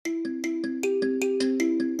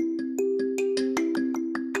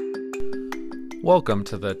Welcome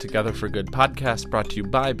to the Together for Good podcast brought to you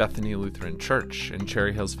by Bethany Lutheran Church in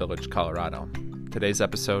Cherry Hills Village, Colorado. Today's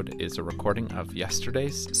episode is a recording of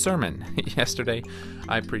yesterday's sermon. Yesterday,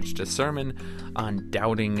 I preached a sermon on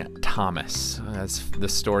doubting Thomas. That's the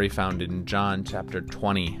story found in John chapter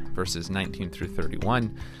 20, verses 19 through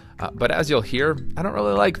 31. But as you'll hear, I don't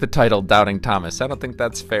really like the title Doubting Thomas. I don't think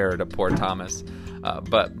that's fair to poor Thomas.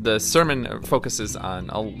 But the sermon focuses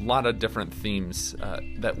on a lot of different themes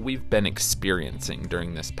that we've been experiencing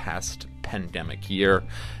during this past pandemic year.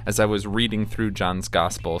 As I was reading through John's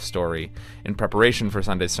gospel story in preparation for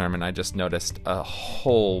Sunday's sermon, I just noticed a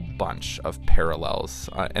whole bunch of parallels.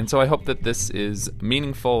 And so I hope that this is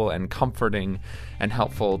meaningful and comforting and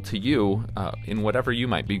helpful to you in whatever you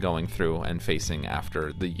might be going through and facing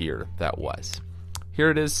after the year that was.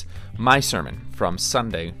 Here it is, my sermon from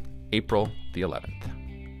Sunday, April the 11th.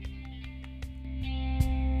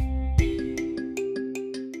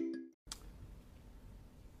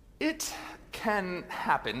 It can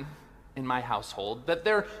happen in my household that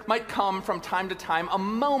there might come from time to time a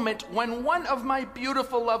moment when one of my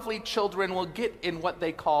beautiful, lovely children will get in what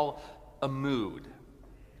they call a mood.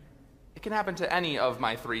 It can happen to any of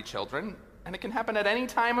my three children, and it can happen at any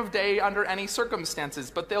time of day under any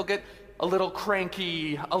circumstances, but they'll get a little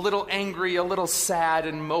cranky, a little angry, a little sad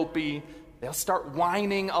and mopey. They'll start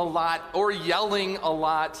whining a lot or yelling a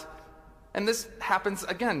lot. And this happens,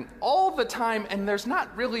 again, all the time, and there's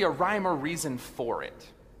not really a rhyme or reason for it.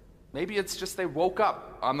 Maybe it's just they woke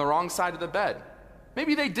up on the wrong side of the bed.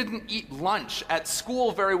 Maybe they didn't eat lunch at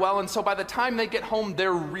school very well, and so by the time they get home,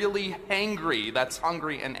 they're really hangry. That's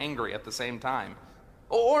hungry and angry at the same time.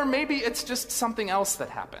 Or maybe it's just something else that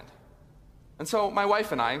happened. And so my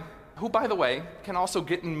wife and I, who, by the way, can also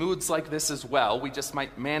get in moods like this as well, we just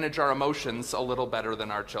might manage our emotions a little better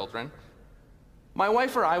than our children. My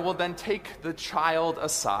wife or I will then take the child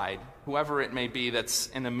aside, whoever it may be that's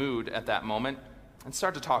in a mood at that moment, and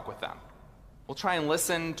start to talk with them. We'll try and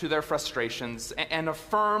listen to their frustrations and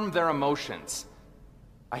affirm their emotions.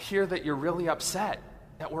 I hear that you're really upset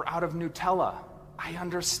that we're out of Nutella. I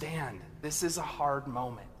understand. This is a hard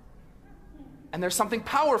moment. And there's something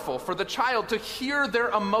powerful for the child to hear their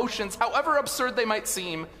emotions, however absurd they might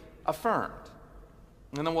seem, affirmed.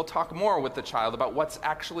 And then we'll talk more with the child about what's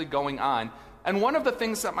actually going on. And one of the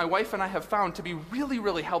things that my wife and I have found to be really,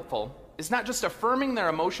 really helpful is not just affirming their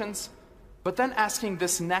emotions, but then asking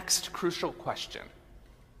this next crucial question.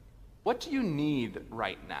 What do you need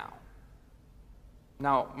right now?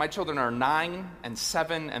 Now, my children are 9 and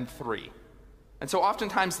 7 and 3. And so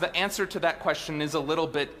oftentimes the answer to that question is a little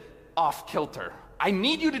bit off kilter. I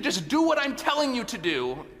need you to just do what I'm telling you to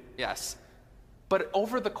do. Yes. But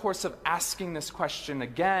over the course of asking this question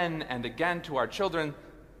again and again to our children,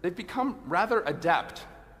 they've become rather adept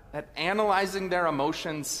at analyzing their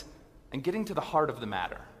emotions and getting to the heart of the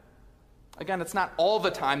matter. Again, it's not all the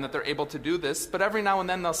time that they're able to do this, but every now and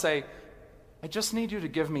then they'll say, I just need you to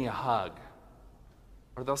give me a hug.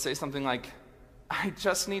 Or they'll say something like, I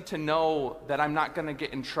just need to know that I'm not going to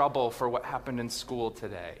get in trouble for what happened in school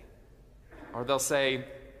today. Or they'll say,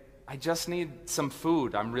 I just need some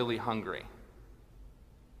food. I'm really hungry.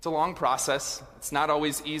 It's a long process. It's not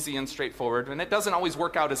always easy and straightforward, and it doesn't always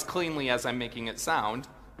work out as cleanly as I'm making it sound,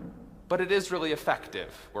 but it is really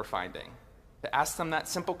effective, we're finding, to ask them that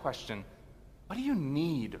simple question, what do you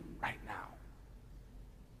need right now?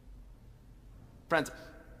 Friends,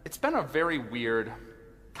 it's been a very weird,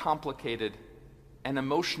 complicated, and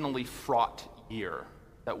emotionally fraught year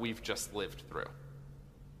that we've just lived through.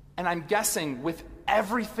 And I'm guessing with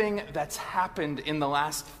everything that's happened in the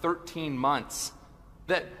last 13 months,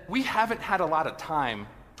 that we haven't had a lot of time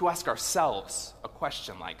to ask ourselves a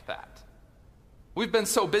question like that. We've been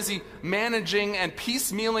so busy managing and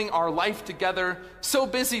piecemealing our life together, so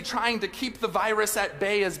busy trying to keep the virus at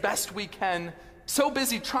bay as best we can, so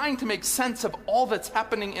busy trying to make sense of all that's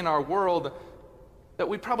happening in our world, that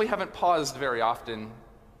we probably haven't paused very often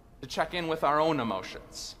to check in with our own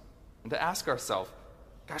emotions and to ask ourselves,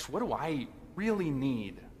 gosh, what do I really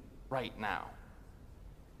need right now?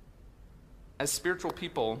 As spiritual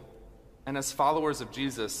people and as followers of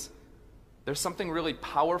Jesus, there's something really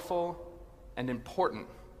powerful and important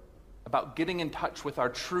about getting in touch with our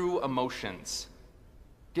true emotions,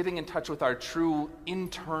 getting in touch with our true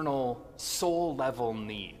internal soul-level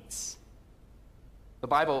needs. The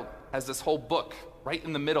Bible has this whole book right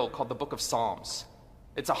in the middle called the Book of Psalms.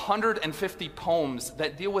 It's 150 poems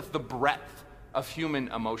that deal with the breadth of human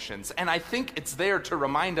emotions. And I think it's there to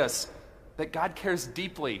remind us that God cares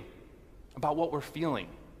deeply about what we're feeling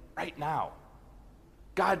right now.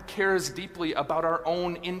 God cares deeply about our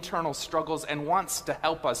own internal struggles and wants to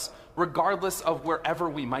help us regardless of wherever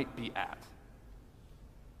we might be at.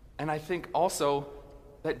 And I think also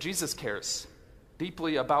that Jesus cares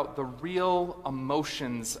deeply about the real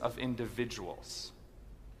emotions of individuals.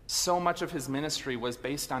 So much of his ministry was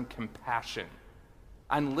based on compassion,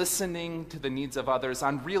 on listening to the needs of others,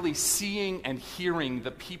 on really seeing and hearing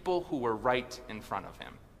the people who were right in front of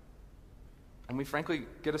him. And we frankly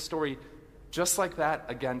get a story just like that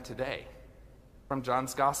again today from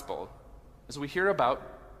John's Gospel, as we hear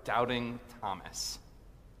about Doubting Thomas.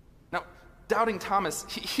 Now, Doubting Thomas,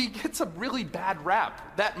 he gets a really bad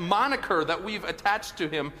rap. That moniker that we've attached to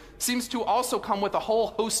him seems to also come with a whole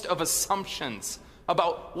host of assumptions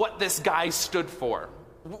about what this guy stood for.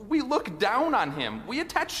 We look down on him. We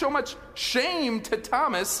attach so much shame to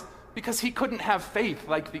Thomas because he couldn't have faith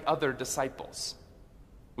like the other disciples.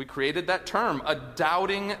 We created that term, a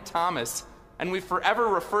doubting Thomas, and we've forever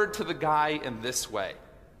referred to the guy in this way.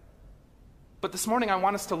 But this morning I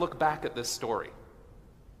want us to look back at this story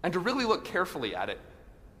and to really look carefully at it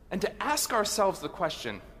and to ask ourselves the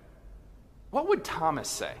question, what would Thomas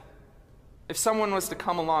say if someone was to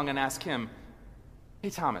come along and ask him, "Hey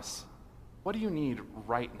Thomas, what do you need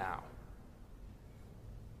right now?"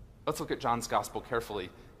 Let's look at John's Gospel carefully.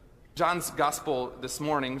 John's Gospel this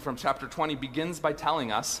morning from chapter 20 begins by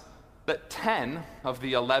telling us that 10 of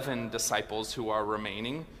the 11 disciples who are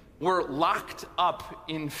remaining were locked up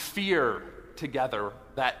in fear together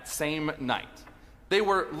that same night. They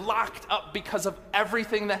were locked up because of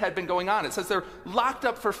everything that had been going on. It says they're locked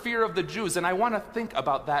up for fear of the Jews, and I want to think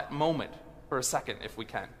about that moment for a second, if we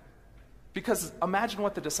can. Because imagine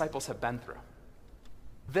what the disciples have been through.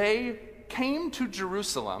 They came to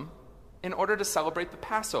Jerusalem in order to celebrate the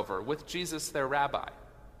Passover with Jesus, their rabbi.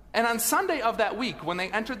 And on Sunday of that week, when they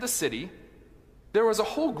entered the city, there was a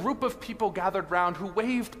whole group of people gathered round who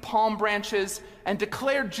waved palm branches and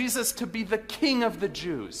declared Jesus to be the King of the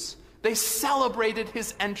Jews. They celebrated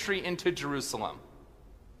his entry into Jerusalem.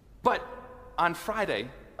 But on Friday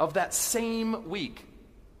of that same week,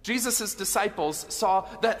 Jesus' disciples saw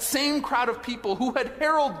that same crowd of people who had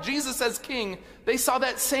heralded Jesus as king. They saw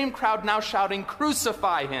that same crowd now shouting,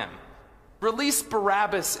 "Crucify him! Release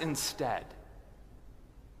Barabbas instead."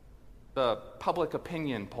 The public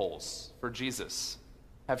opinion polls for Jesus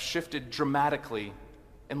have shifted dramatically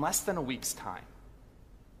in less than a week's time.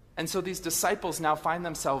 And so these disciples now find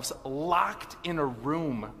themselves locked in a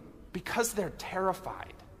room because they're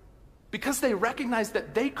terrified, because they recognize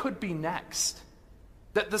that they could be next.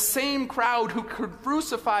 That the same crowd who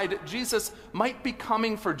crucified Jesus might be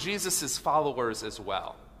coming for Jesus' followers as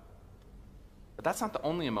well. But that's not the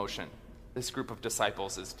only emotion this group of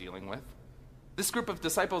disciples is dealing with. This group of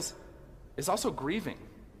disciples is also grieving.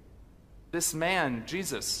 This man,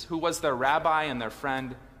 Jesus, who was their rabbi and their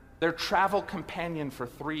friend, their travel companion for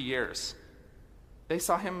 3 years, they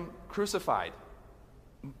saw him crucified.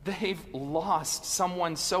 They've lost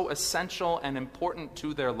someone so essential and important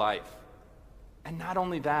to their life. And not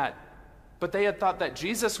only that, but they had thought that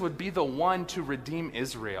Jesus would be the one to redeem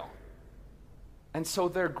Israel. And so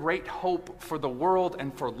their great hope for the world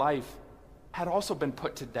and for life had also been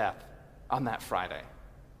put to death on that Friday.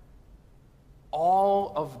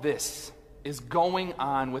 All of this is going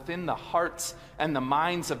on within the hearts and the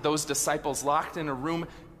minds of those disciples locked in a room,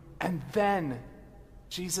 and then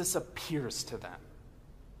Jesus appears to them.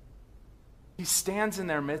 He stands in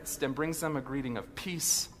their midst and brings them a greeting of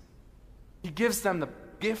peace. He gives them the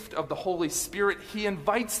gift of the Holy Spirit. He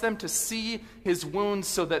invites them to see his wounds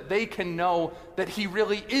so that they can know that he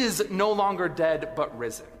really is no longer dead but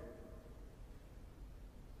risen.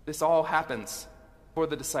 This all happens for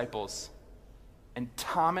the disciples, and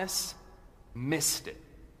Thomas missed it.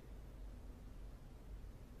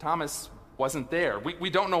 Thomas wasn't there. We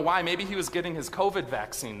don't know why. Maybe he was getting his COVID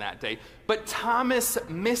vaccine that day. But Thomas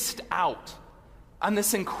missed out on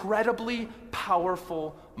this incredibly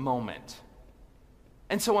powerful moment.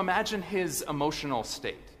 And so imagine his emotional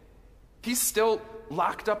state. He's still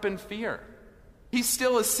locked up in fear. He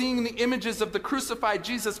still is seeing the images of the crucified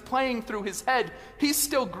Jesus playing through his head. He's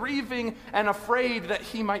still grieving and afraid that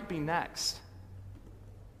he might be next.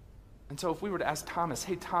 And so if we were to ask Thomas,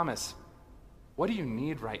 "Hey Thomas, what do you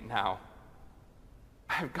need right now?"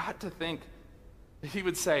 I've got to think that he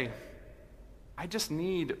would say, "I just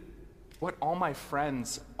need what all my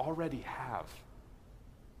friends already have."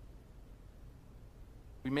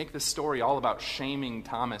 We make this story all about shaming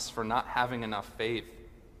Thomas for not having enough faith.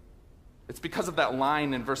 It's because of that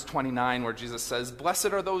line in verse 29 where Jesus says,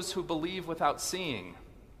 "Blessed are those who believe without seeing."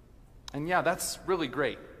 And yeah, that's really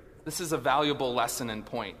great. This is a valuable lesson and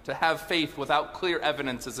point. To have faith without clear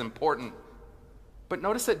evidence is important. But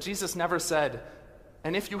notice that Jesus never said,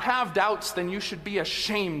 "And if you have doubts, then you should be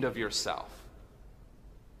ashamed of yourself."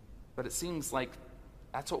 But it seems like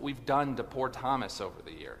That's what we've done to poor Thomas over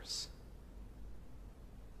the years.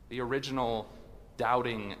 The original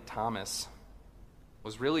doubting Thomas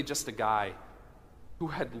was really just a guy who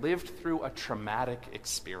had lived through a traumatic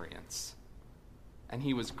experience. And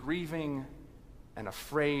he was grieving and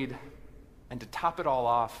afraid, and to top it all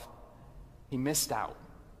off, he missed out.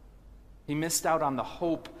 He missed out on the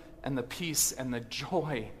hope and the peace and the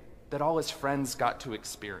joy that all his friends got to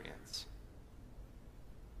experience.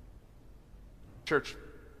 Church,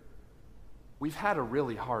 we've had a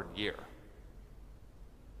really hard year.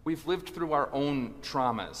 We've lived through our own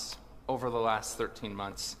traumas over the last 13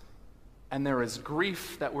 months, and there is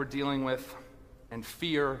grief that we're dealing with, and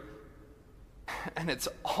fear, and it's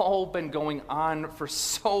all been going on for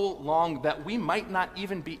so long that we might not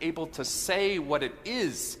even be able to say what it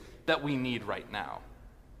is that we need right now.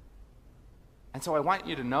 And so I want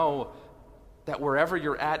you to know that wherever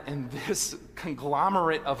you're at in this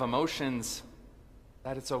conglomerate of emotions,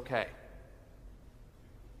 that it's okay.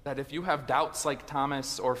 That if you have doubts like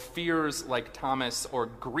Thomas, or fears like Thomas, or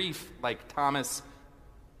grief like Thomas,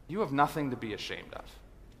 you have nothing to be ashamed of.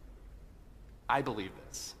 I believe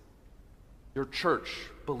this. Your church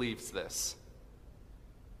believes this.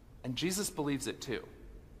 And Jesus believes it too.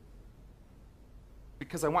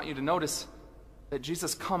 Because I want you to notice that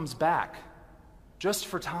Jesus comes back just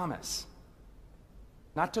for Thomas.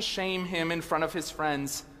 Not to shame him in front of his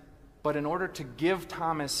friends, but in order to give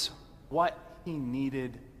Thomas what he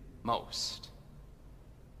needed most.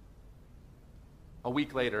 A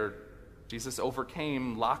week later, Jesus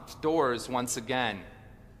overcame locked doors once again.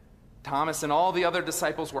 Thomas and all the other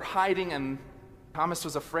disciples were hiding, and Thomas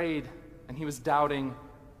was afraid, and he was doubting.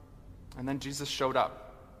 And then Jesus showed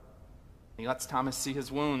up. He lets Thomas see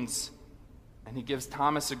his wounds, and he gives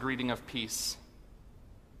Thomas a greeting of peace.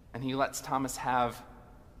 And he lets Thomas have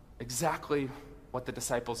exactly what the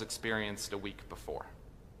disciples experienced a week before.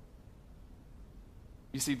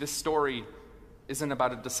 You see, this story isn't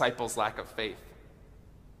about a disciple's lack of faith.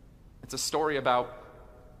 It's a story about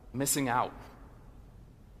missing out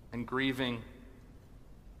and grieving.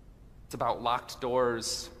 It's about locked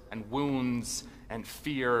doors and wounds and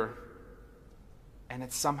fear. And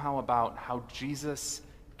it's somehow about how Jesus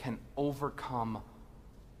can overcome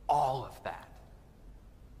all of that.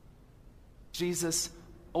 Jesus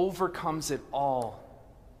overcomes it all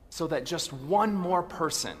so that just one more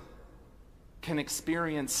person can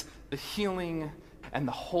experience the healing and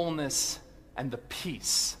the wholeness and the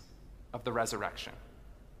peace of the resurrection.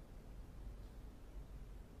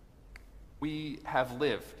 We have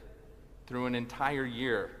lived through an entire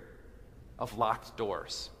year of locked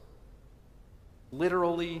doors,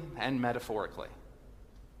 literally and metaphorically.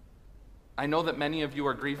 I know that many of you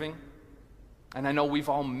are grieving, and I know we've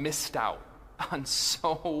all missed out on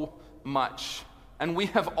so much. And we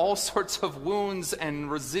have all sorts of wounds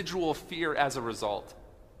and residual fear as a result.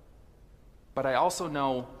 But I also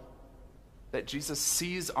know that Jesus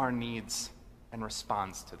sees our needs and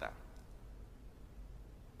responds to them.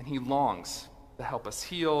 And he longs to help us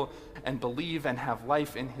heal and believe and have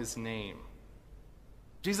life in his name.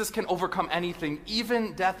 Jesus can overcome anything,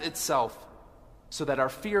 even death itself, so that our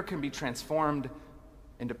fear can be transformed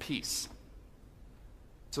into peace,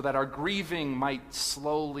 so that our grieving might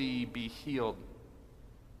slowly be healed,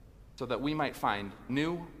 so that we might find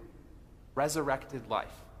new, resurrected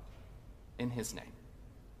life in his name.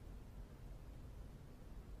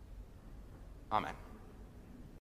 Amen.